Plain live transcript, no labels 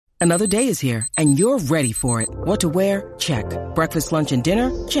Another day is here, and you're ready for it. What to wear? Check. Breakfast, lunch, and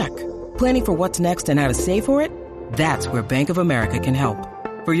dinner? Check. Planning for what's next and how to save for it? That's where Bank of America can help.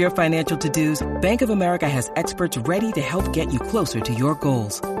 For your financial to-dos, Bank of America has experts ready to help get you closer to your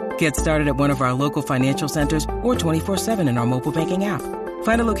goals. Get started at one of our local financial centers or 24/7 in our mobile banking app.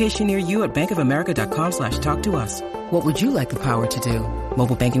 Find a location near you at bankofamerica.com/talktous. What would you like the power to do?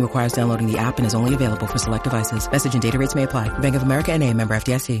 Mobile banking requires downloading the app and is only available for select devices. Message and data rates may apply. Bank of America N.A., member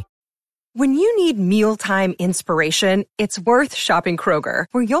FDIC. When you need mealtime inspiration, it's worth shopping Kroger,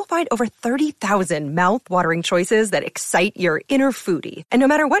 where you'll find over 30,000 mouth-watering choices that excite your inner foodie. And no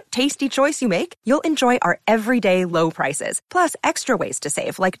matter what tasty choice you make, you'll enjoy our everyday low prices, plus extra ways to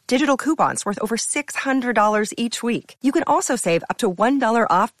save, like digital coupons worth over $600 each week. You can also save up to $1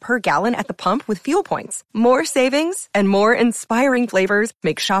 off per gallon at the pump with fuel points. More savings and more inspiring flavors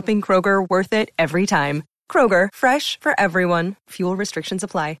make shopping Kroger worth it every time. Kroger, fresh for everyone. Fuel restrictions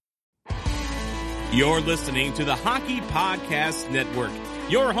apply. You're listening to the Hockey Podcast Network,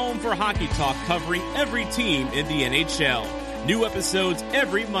 your home for hockey talk covering every team in the NHL. New episodes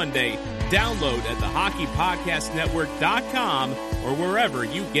every Monday. Download at thehockeypodcastnetwork.com or wherever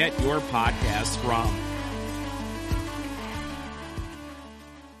you get your podcasts from.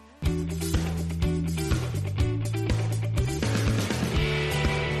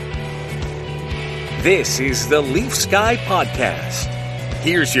 This is the Leafs Guy Podcast.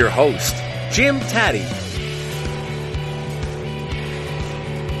 Here's your host, Jim Taddy.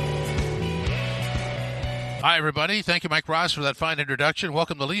 Hi, everybody. Thank you, Mike Ross, for that fine introduction.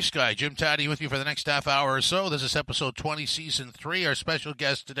 Welcome to Leafs Guy. Jim Taddy with you for the next half hour or so. This is episode 20, season 3. Our special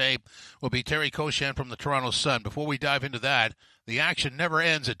guest today will be Terry Koshan from the Toronto Sun. Before we dive into that, the action never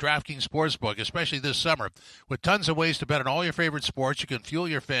ends at DraftKings Sportsbook, especially this summer. With tons of ways to bet on all your favorite sports, you can fuel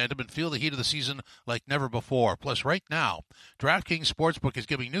your fandom and feel the heat of the season like never before. Plus, right now, DraftKings Sportsbook is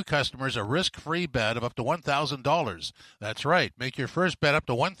giving new customers a risk-free bet of up to $1,000. That's right. Make your first bet up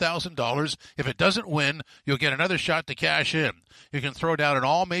to $1,000. If it doesn't win, you'll get another shot to cash in. You can throw down in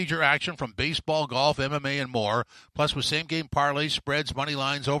all major action from baseball, golf, MMA, and more. Plus, with same-game parlays, spreads, money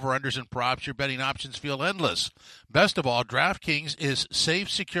lines, over-unders, and props, your betting options feel endless. Best of all, DraftKings is safe,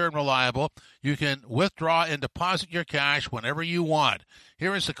 secure, and reliable. You can withdraw and deposit your cash whenever you want.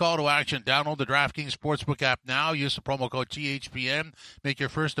 Here is the call to action. Download the DraftKings Sportsbook app now. Use the promo code THPN. Make your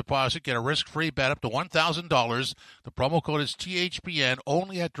first deposit. Get a risk-free bet up to $1,000. The promo code is THPN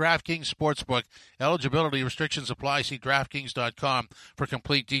only at DraftKings Sportsbook. Eligibility restrictions apply. See DraftKings.com for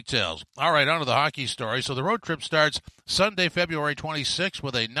complete details. All right, on to the hockey story. So the road trip starts Sunday, February 26th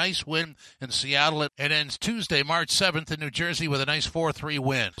with a nice win in Seattle and ends Tuesday, March 7th in New Jersey with a nice 4-3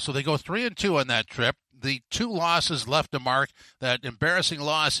 win. So they go 3-2 on that trip. The two losses left a mark. That embarrassing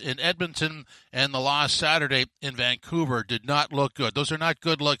loss in Edmonton and the loss Saturday in Vancouver did not look good. Those are not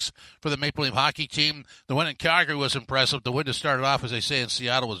good looks for the Maple Leaf hockey team. The win in Calgary was impressive. The win to start it off, as they say in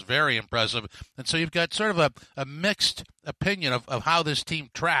Seattle, was very impressive. And so you've got sort of a mixed opinion of how this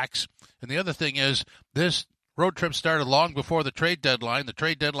team tracks. And the other thing is this road trip started long before the trade deadline. The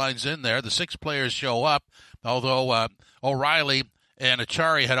trade deadline's in there. The 6 players show up, although O'Reilly and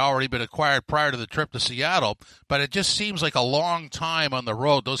Achari had already been acquired prior to the trip to Seattle. But it just seems like a long time on the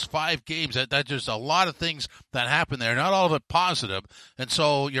road. Those 5 games, that just a lot of things that happen there, not all of it positive. And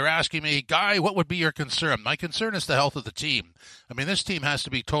so you're asking me, Guy, what would be your concern? My concern is the health of the team. I mean, this team has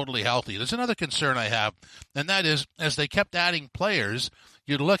to be totally healthy. There's another concern I have, and that is as they kept adding players,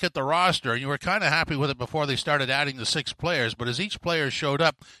 you'd look at the roster, and you were kind of happy with it before they started adding the 6 players. But as each player showed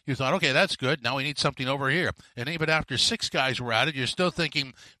up, you thought, okay, that's good. Now we need something over here. And even after 6 guys were added, you're still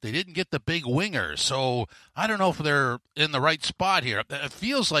thinking they didn't get the big winger. So I don't know if they're in the right spot here. It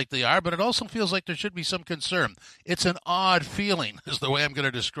feels like they are, but it also feels like there should be some concern. It's an odd feeling is the way I'm going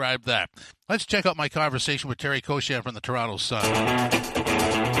to describe that. Let's check out my conversation with Terry Koshan from the Toronto Sun.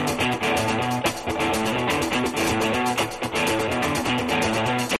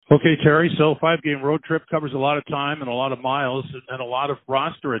 Okay, Terry, so 5-game road trip covers a lot of time and a lot of miles and a lot of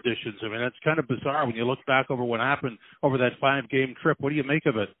roster additions. I mean, that's kind of bizarre when you look back over what happened over that 5-game trip. What do you make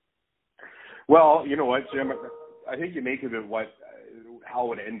of it? Well, you know what, Jim, I think you make of it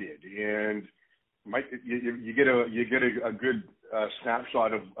how it ended. And you get a good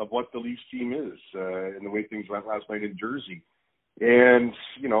snapshot of what the Leafs team is and the way things went last night in Jersey. And,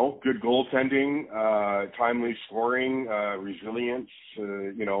 you know, good goaltending, timely scoring, resilience,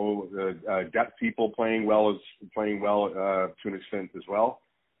 depth people playing well to an extent as well.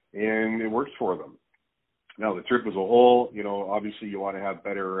 And it works for them. Now, the trip as a whole, you know, obviously you want to have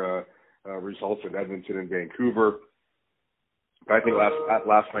better results in Edmonton and Vancouver. But I think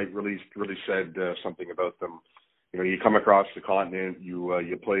last night really said something about them. you come across the continent,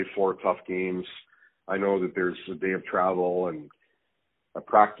 you play 4 tough games. I know that there's a day of travel and a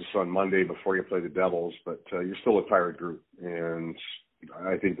practice on Monday before you play the Devils, but you're still a tired group. And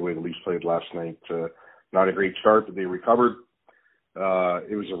I think the way the Leafs played last night, not a great start, but they recovered.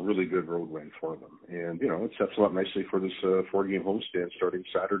 It was a really good road win for them. And, it sets them up nicely for this 4-game homestand starting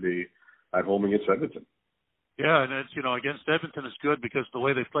Saturday at home against Edmonton. Yeah, and it's, against Edmonton is good because the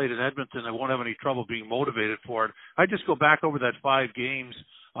way they played in Edmonton, they won't have any trouble being motivated for it. I just go back over that 5 games,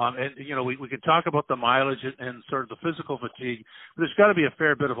 and, we can talk about the mileage and sort of the physical fatigue, but there's got to be a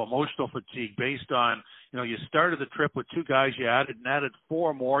fair bit of emotional fatigue based on, you started the trip with 2 guys, you added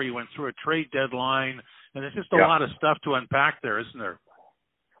 4 more, you went through a trade deadline, and there's just a lot of stuff to unpack there, isn't there?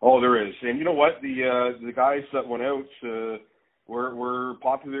 Oh, there is. And you know what? The guys that went out were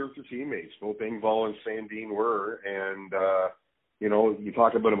popular with their teammates. Both Engvall and Sandin were. And, you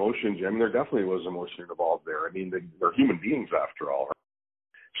talk about emotion, Jim. There definitely was emotion involved there. I mean, they're human beings after all.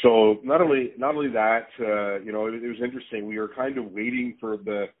 So not only that, it was interesting. We were kind of waiting for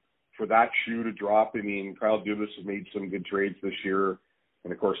that shoe to drop. I mean, Kyle Dubas has made some good trades this year.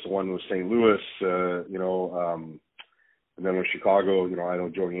 And, of course, the one with St. Louis, and then with Chicago, I know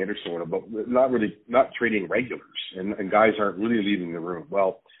Joey Anderson went, but not trading regulars, and guys aren't really leaving the room.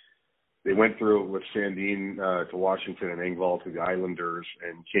 Well, they went through with Sandin to Washington and Engvall to the Islanders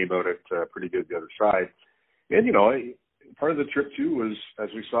and came out at pretty good the other side. And, part of the trip, too, was, as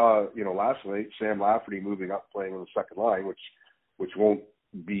we saw, last night, Sam Lafferty moving up playing on the second line, which won't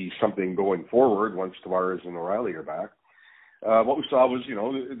be something going forward once Tavares and O'Reilly are back. What we saw was,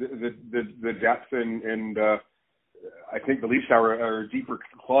 the depth and I think the Leafs are a deeper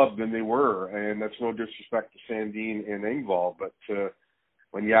club than they were, and that's no disrespect to Sandin and Engvall, but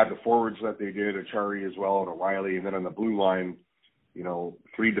when you add the forwards that they did, Achari as well, and O'Reilly, and then on the blue line, 3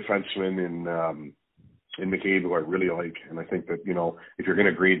 defensemen in McCabe who I really like, and I think that, if you're going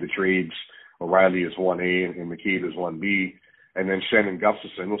to grade the trades, O'Reilly is 1A and McCabe is 1B, and then Shannon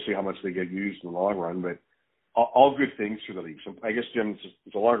Gustafson, we'll see how much they get used in the long run, but all good things for the Leafs. I guess, Jim,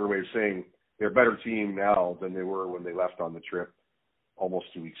 it's a longer way of saying they're a better team now than they were when they left on the trip almost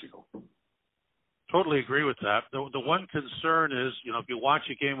 2 weeks ago. Totally agree with that. The one concern is, if you watch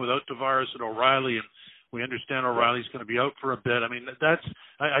a game without Tavares and O'Reilly, and we understand O'Reilly's going to be out for a bit. I mean,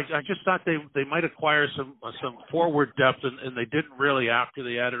 I just thought they might acquire some forward depth, and they didn't really after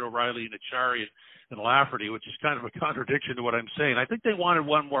they added O'Reilly and Achari and Lafferty, which is kind of a contradiction to what I'm saying. I think they wanted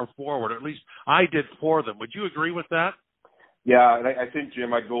one more forward, or at least I did for them. Would you agree with that? Yeah, and I think,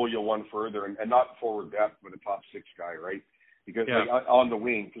 Jim, I'd go you one further, and not forward depth, but a top 6 guy, right? Because on the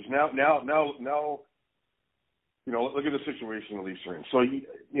wing, because now, look at the situation the Leafs are in. So,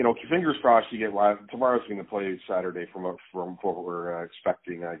 fingers crossed you get Tavares going to play Saturday from what we're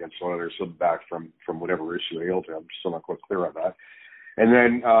expecting against one of their sub back from whatever issue ailed him. I'm still not quite clear on that. And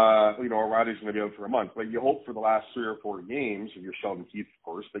then, O'Reilly's going to be out for a month. But you hope for the last 3 or 4 games, if you're Sheldon Keefe, of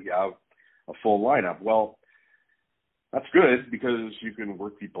course, that you have a full lineup. Well, that's good because you can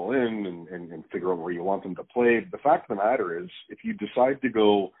work people in and figure out where you want them to play. The fact of the matter is, if you decide to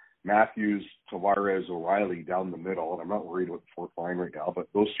go Matthews, Tavares, O'Reilly down the middle, and I'm not worried about the 4th line right now, but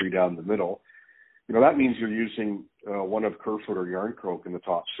those 3 down the middle, that means you're using one of Kerfoot or Yarncroke in the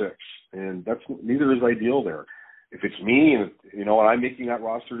top 6, and that's neither is ideal there. If it's me and I'm making that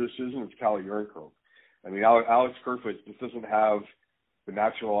roster decision, it's Calle Yarncroke. I mean, Alex Kerfoot just doesn't have the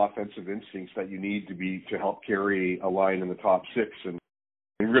natural offensive instincts that you need to help carry a line in the top 6, and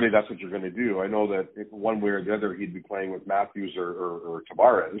really that's what you're going to do. I know that one way or the other he'd be playing with Matthews or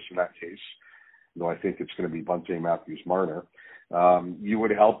Tavares in that case, though I think it's going to be Bunting, Matthews, Marner. You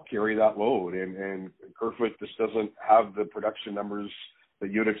would help carry that load, and Kerfoot just doesn't have the production numbers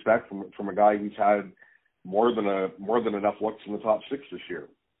that you'd expect from a guy who's had more than enough looks in the top 6 this year.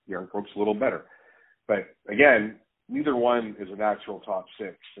 Yarncroke's a little better, but again, neither one is a natural top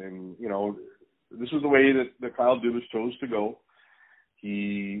 6, and this is the way that Kyle Dubas chose to go.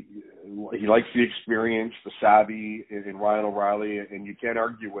 He likes the experience, the savvy in Ryan O'Reilly, and you can't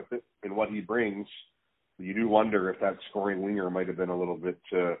argue with it and what he brings. You do wonder if that scoring winger might have been a little bit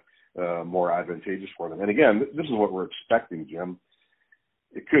more advantageous for them. And again, this is what we're expecting, Jim.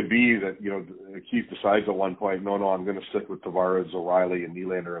 It could be that Keith decides at one point, no, I'm going to stick with Tavares, O'Reilly, and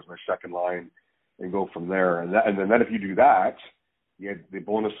Nylander as my second line, and go from there. And then if you do that, the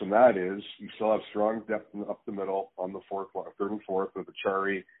bonus from that is you still have strong depth up the middle on the 3rd and 4th with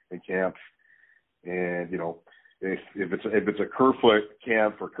Achari and Kampf. And if it's a Kerfoot,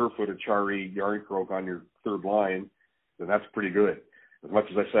 Kampf, or Kerfoot, Achari, Yarncroke on your 3rd line, then that's pretty good. As much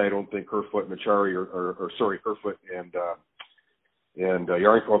as I say I don't think Kerfoot and Achari Kerfoot and And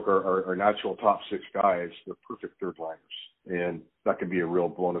Yarncroke are natural top six guys. They're perfect third liners. And that could be a real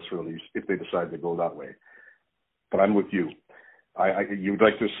bonus for the Leafs if they decide to go that way. But I'm with you. You would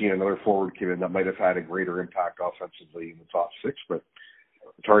like to have seen another forward kid that might have had a greater impact offensively in the top six, but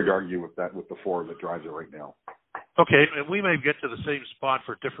it's hard to argue with that with the forward that drives it right now. Okay, and we may get to the same spot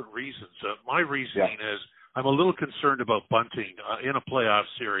for different reasons. My reasoning is I'm a little concerned about Bunting in a playoff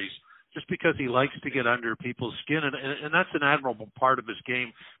series, just because he likes to get under people's skin, and that's an admirable part of his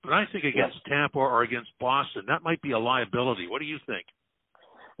game. But I think against Tampa or against Boston, that might be a liability. What do you think?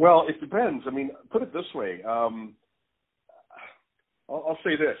 Well, it depends. I mean, put it this way. I'll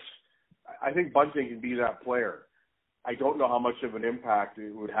say this. I think Bunting can be that player. I don't know how much of an impact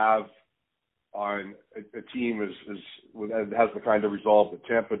it would have on a team that has the kind of resolve that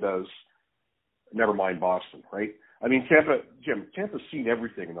Tampa does, never mind Boston, right? I mean, Tampa's seen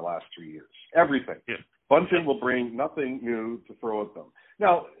everything in the last 3 years. Everything. Yeah. Bunting will bring nothing new to throw at them.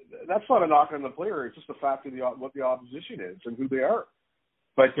 Now, that's not a knock on the player. It's just a fact of what the opposition is and who they are.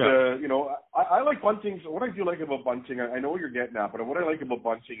 But, I like Bunting's. What I do like about Bunting, I know what you're getting at, but what I like about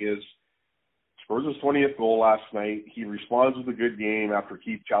Bunting is Spurs' 20th goal last night. He responds with a good game after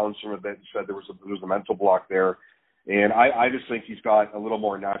Keith challenged him a bit and said there was a mental block there. And I just think he's got a little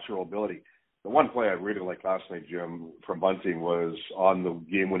more natural ability. The one play I really liked last night, Jim, from Bunting was on the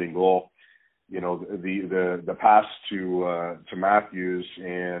game-winning goal. You know, the pass to Matthews,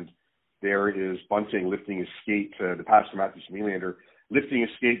 and there is Bunting lifting his skate the pass to Matthews from Nylander, lifting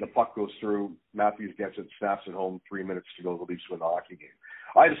his skate. The puck goes through. Matthews gets it, snaps it home. 3 minutes to go. The Leafs win the hockey game.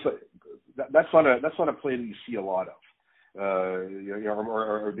 That's not a play that you see a lot of,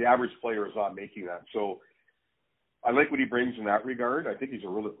 or the average player is not making that. So I like what he brings in that regard. I think he's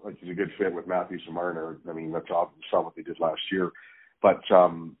a good fit with Matthews and Marner. I mean, that's obvious, saw what they did last year. But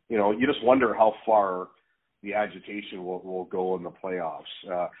you just wonder how far the agitation will go in the playoffs.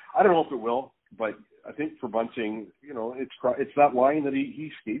 I don't know if it will, but I think for Bunting, it's that line that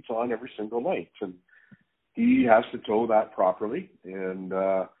he skates on every single night, and he has to toe that properly. And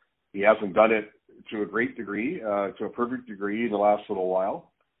he hasn't done it to a great degree, to a perfect degree in the last little while.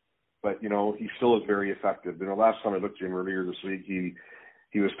 But, he still is very effective. Last time I looked at him earlier this week, he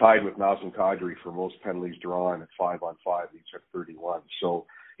was tied with Nazem Kadri for most penalties drawn at 5-on-5. He's at 31. So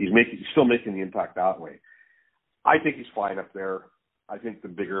he's still making the impact that way. I think he's fine up there. I think the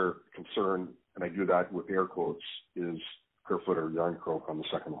bigger concern, and I do that with air quotes, is Kerfoot or Yarncroke on the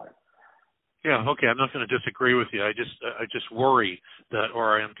second line. Yeah, okay. I'm not going to disagree with you. I just worry that,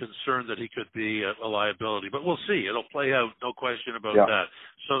 or I am concerned that he could be a liability. But we'll see. It'll play out, no question about that.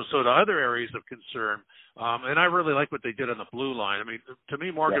 So the other areas of concern, and I really like what they did on the blue line. I mean, to me,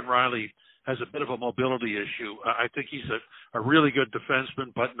 Morgan Rielly has a bit of a mobility issue. I think he's a really good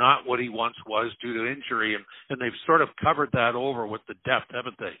defenseman, but not what he once was due to injury, and they've sort of covered that over with the depth,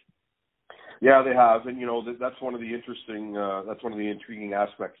 haven't they? Yeah, they have, and that's one of the intriguing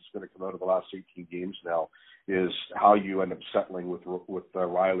aspects that's going to come out of the last 18 games now, is how you end up settling with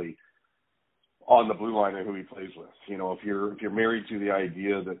Rielly on the blue line and who he plays with. If you're married to the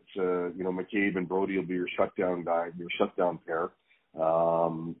idea that McCabe and Brody will be your shutdown guy, your shutdown pair,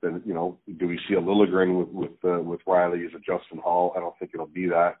 then do we see a Liljegren with Rielly as a Justin Hall? I don't think it'll be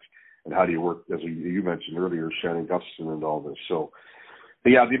that. And how do you work, as you mentioned earlier, Shannon Gustafson and all this? So.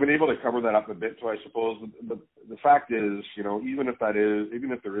 But yeah, they've been able to cover that up a bit. So I suppose the fact is, even if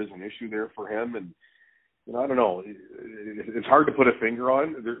there is an issue there for him, and I don't know, it's hard to put a finger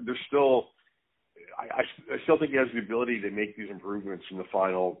on. There's still, I still think he has the ability to make these improvements in the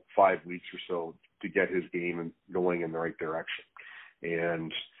final 5 weeks or so to get his game going in the right direction.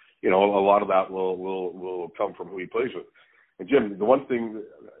 And a lot of that will come from who he plays with. And Jim, the one thing,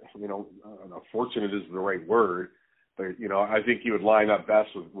 fortunate is the right word. But, I think he would line up best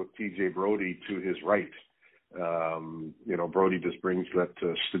with TJ Brody to his right. Brody just brings that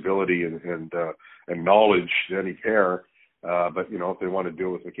stability and knowledge to any pair. But, if they want to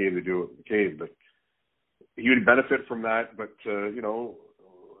do it with McCabe, they do it with McCabe. But he would benefit from that. But,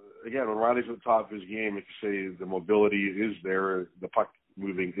 again, when Rielly's at the top of his game, if you say the mobility is there, the puck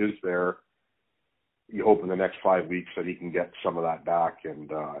moving is there, you hope in the next 5 weeks that he can get some of that back.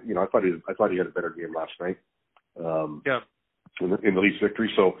 And, I thought he had a better game last night. In the Leafs victory.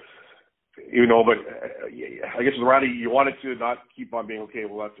 So, but I guess with Rielly, you wanted to not keep on being, okay,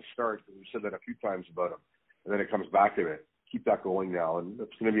 well, that's a start. We said that a few times about him. And then it comes back to it. Keep that going now. And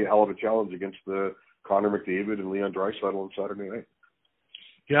that's going to be a hell of a challenge against the Connor McDavid and Leon Draisaitl on Saturday night.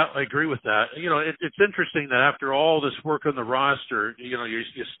 Yeah, I agree with that. It's interesting that after all this work on the roster, you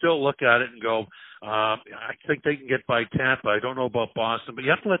still look at it and go, I think they can get by Tampa. I don't know about Boston, but you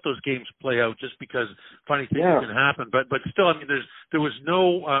have to let those games play out just because funny things can happen. But still, I mean, there's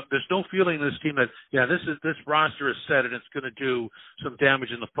no feeling in this team that this roster is set and it's going to do some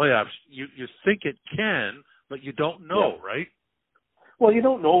damage in the playoffs. You think it can, but you don't know, right? Well, you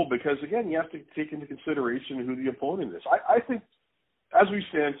don't know because again, you have to take into consideration who the opponent is. I think. As we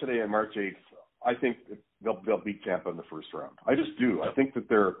stand today on March 8th, I think they'll beat Tampa in the first round. I just do. I think that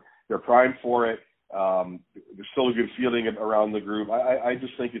they're primed for it. There's still a good feeling around the group. I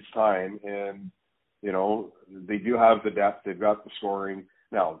just think it's time, and they do have the depth. They've got the scoring.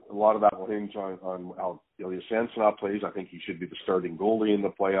 Now, a lot of that will hinge on how Ilya Samsonov plays. I think he should be the starting goalie in the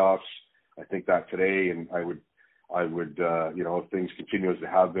playoffs. I think that today, and I would if things continue as they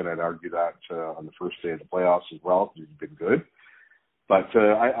have been, I'd argue that on the first day of the playoffs as well. He's been good. But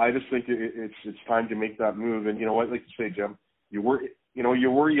I just think it's time to make that move. And you know what, like you say, Jim, you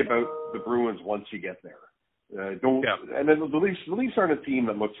worry about the Bruins once you get there. And then the Leafs aren't a team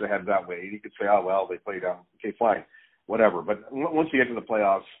that looks ahead that way. You could say, oh well, they played down. Okay, fine, whatever. But once you get to the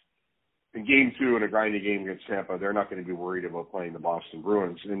playoffs, in Game 2 in a grinding game against Tampa, they're not going to be worried about playing the Boston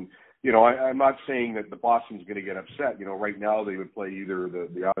Bruins. And I'm not saying that the Boston's going to get upset. Right now they would play either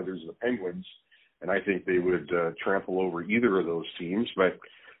the Islanders or the Penguins. And I think they would trample over either of those teams. But,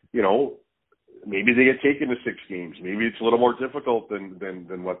 maybe they get taken to 6 games. Maybe it's a little more difficult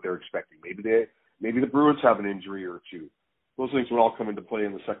than what they're expecting. Maybe the Bruins have an injury or two. Those things would all come into play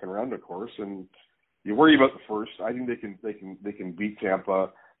in the second round, of course. And you worry about the first. I think they can beat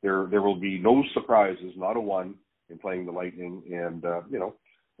Tampa. There will be no surprises, not a one, in playing the Lightning. And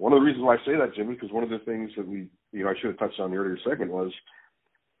one of the reasons why I say that, Jimmy, because one of the things that I should have touched on in the earlier segment was,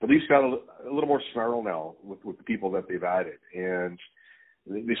 the Leafs got a little more snarl now with the people that they've added. And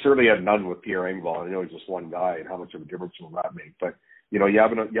they certainly had none with Pierre Engvall. I know he's just one guy, and how much of a difference will that make? But, you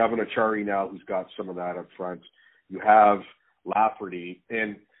have an Achari now who's got some of that up front. You have Lafferty.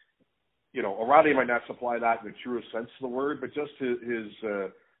 And, O'Reilly might not supply that in the truest sense of the word, but just his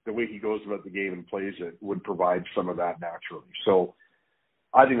the way he goes about the game and plays it would provide some of that naturally. So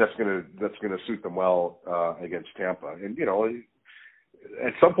I think that's gonna suit them well against Tampa. And,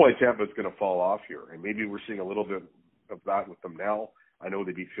 at some point, Tampa is going to fall off here, and maybe we're seeing a little bit of that with them now. I know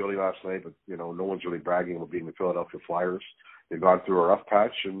they beat Philly last night, but no one's really bragging about beating the Philadelphia Flyers. They've gone through a rough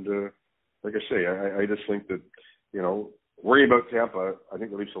patch, and like I say, I just think that worry about Tampa. I think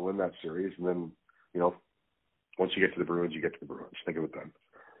the Leafs will win that series, and then once you get to the Bruins, you get to the Bruins. Think of it then.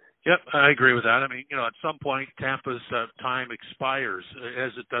 Yep, I agree with that. I mean, at some point, Tampa's time expires, as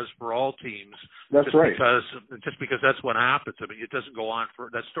it does for all teams. That's right. Because that's what happens. I mean, it doesn't go on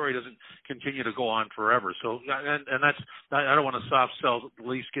that story doesn't continue to go on forever. So, and that's, I don't want to soft sell the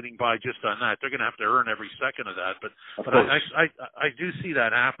Leafs getting by just on that. They're going to have to earn every second of that. But I do see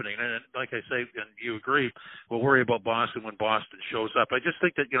that happening. And like I say, and you agree, we'll worry about Boston when Boston shows up. I just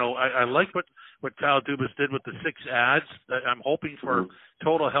think that, I like what Kyle Dubas did with the 6 ads. I'm hoping for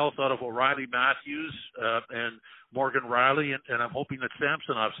total health out of O'Reilly Matthews and Morgan Riley, and I'm hoping that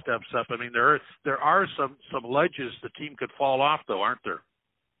Samsonov steps up. I mean, there are some ledges the team could fall off, though, aren't there?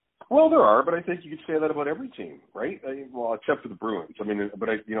 Well, there are, but I think you could say that about every team, right? Well, except for the Bruins. I mean, but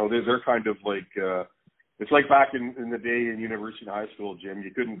they're kind of like it's like back in the day in university and high school, Jim.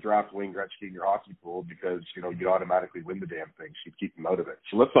 You couldn't draft Wayne Gretzky in your hockey pool because you'd automatically win the damn thing, so you'd keep them out of it.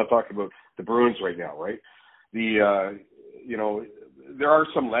 So let's not talk about the Bruins right now, right? There are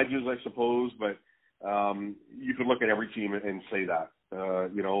some ledges, I suppose, but you could look at every team and say that. The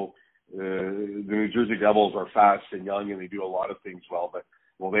New Jersey Devils are fast and young, and they do a lot of things well, but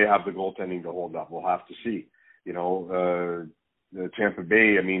will they have the goaltending to hold up? We'll have to see. The Tampa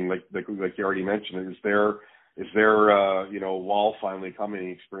Bay, I mean, like you already mentioned, is there Wall finally coming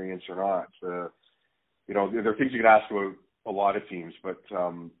experience or not? There are things you could ask about a lot of teams, but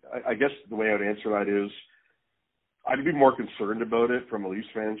I guess the way I would answer that is I'd be more concerned about it from a Leafs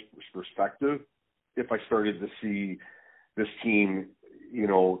fan's perspective if I started to see this team,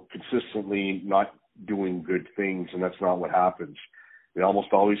 consistently not doing good things, and that's not what happens. They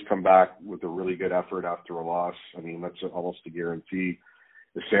almost always come back with a really good effort after a loss. I mean, that's almost a guarantee.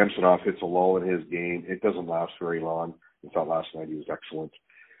 If Samsonov hits a lull in his game, it doesn't last very long. I thought last night he was excellent.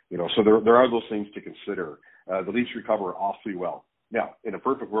 So there are those things to consider. The Leafs recover awfully well. Now, in a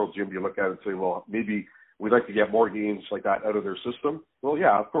perfect world, Jim, you look at it and say, well, maybe we'd like to get more games like that out of their system. Well,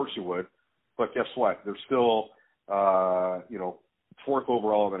 yeah, of course you would. But guess what? They're still, 4th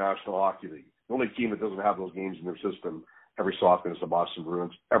overall in the National Hockey League. The only team that doesn't have those games in their system every so often is the Boston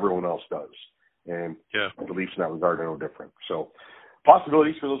Bruins. Everyone else does. And the Leafs in that regard are no different. So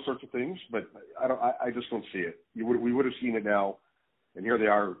possibilities for those sorts of things, but I just don't see it. We would have seen it now, and here they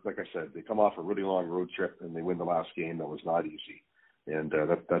are. Like I said, they come off a really long road trip and they win the last game. That was not easy, and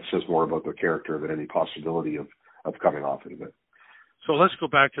that says more about their character than any possibility of coming off of it. So let's go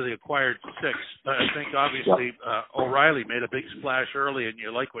back to the acquired 6. I think obviously O'Reilly made a big splash early, and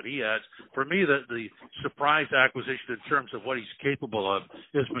you like what he adds. For me, the surprise acquisition in terms of what he's capable of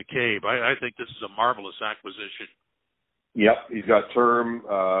is McCabe. I think this is a marvelous acquisition. Yep, he's got term.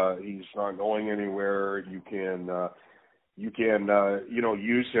 He's not going anywhere. You can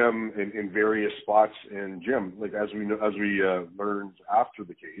use him in various spots. And Jim, like as we learned after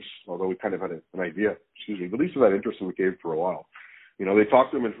the case, although we kind of had an idea, but at least we had interest in McCabe for a while. They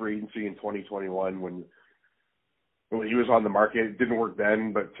talked to him in free agency in 2021 when he was on the market. It didn't work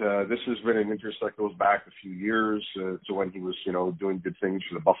then, but this has been an interest that goes back a few years to when he was, doing good things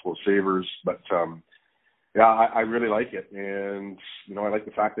for the Buffalo Sabres. But I really like it, and I like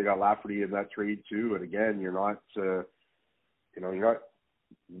the fact they got Lafferty in that trade too. And again, you're not, you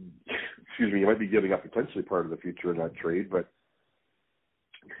might be giving up potentially part of the future in that trade, but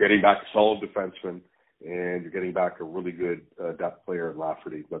you're getting back a solid defenseman. And you're getting back a really good depth player in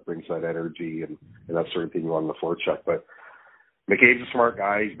Lafferty that brings that energy and that sort of thing on the forecheck. But McCabe's a smart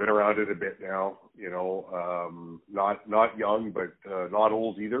guy. He's been around it a bit now. Not young, but not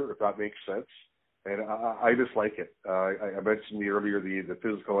old either, if that makes sense. And I just like it. I mentioned earlier the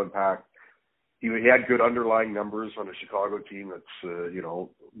physical impact. He had good underlying numbers on a Chicago team that's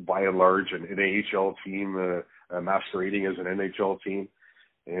by and large an AHL team masquerading as an NHL team.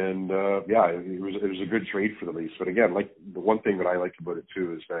 And it was a good trade for the Leafs. But again, like the one thing that I like about it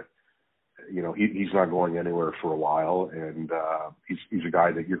too is that he's not going anywhere for a while, and he's a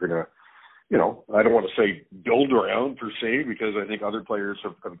guy that you're gonna I don't want to say build around per se, because I think other players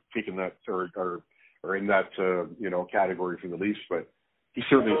have taken that or are in that category for the Leafs. But he's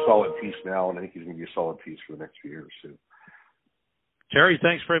certainly a solid piece now, and I think he's going to be a solid piece for the next few years too. Terry,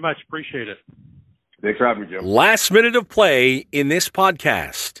 thanks very much. Appreciate it. Thanks for having me, Jim. Last minute of play in this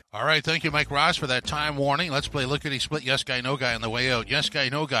podcast. All right, thank you, Mike Ross, for that time warning. Let's play lickety-split yes guy, no guy on the way out. Yes guy,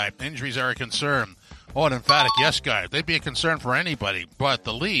 no guy. Injuries are a concern. Oh, an emphatic yes guy. They'd be a concern for anybody, but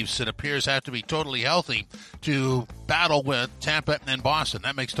the Leafs, it appears, have to be totally healthy to battle with Tampa and Boston.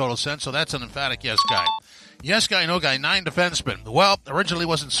 That makes total sense, so that's an emphatic yes guy. Yes guy, no guy, 9 defensemen. Well, originally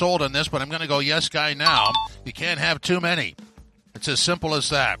wasn't sold on this, but I'm going to go yes guy now. You can't have too many. It's as simple as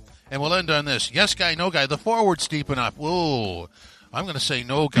that. And we'll end on this. Yes guy, no guy. The forward's deep enough. Ooh, I'm going to say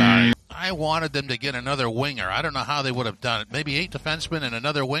no guy. I wanted them to get another winger. I don't know how they would have done it. Maybe 8 defensemen and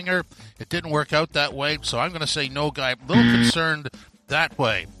another winger. It didn't work out that way, so I'm going to say no guy. A little concerned that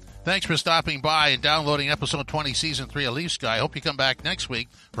way. Thanks for stopping by and downloading episode 20, season 3 of Leafs Guy. I hope you come back next week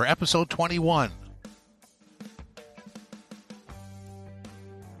for episode 21.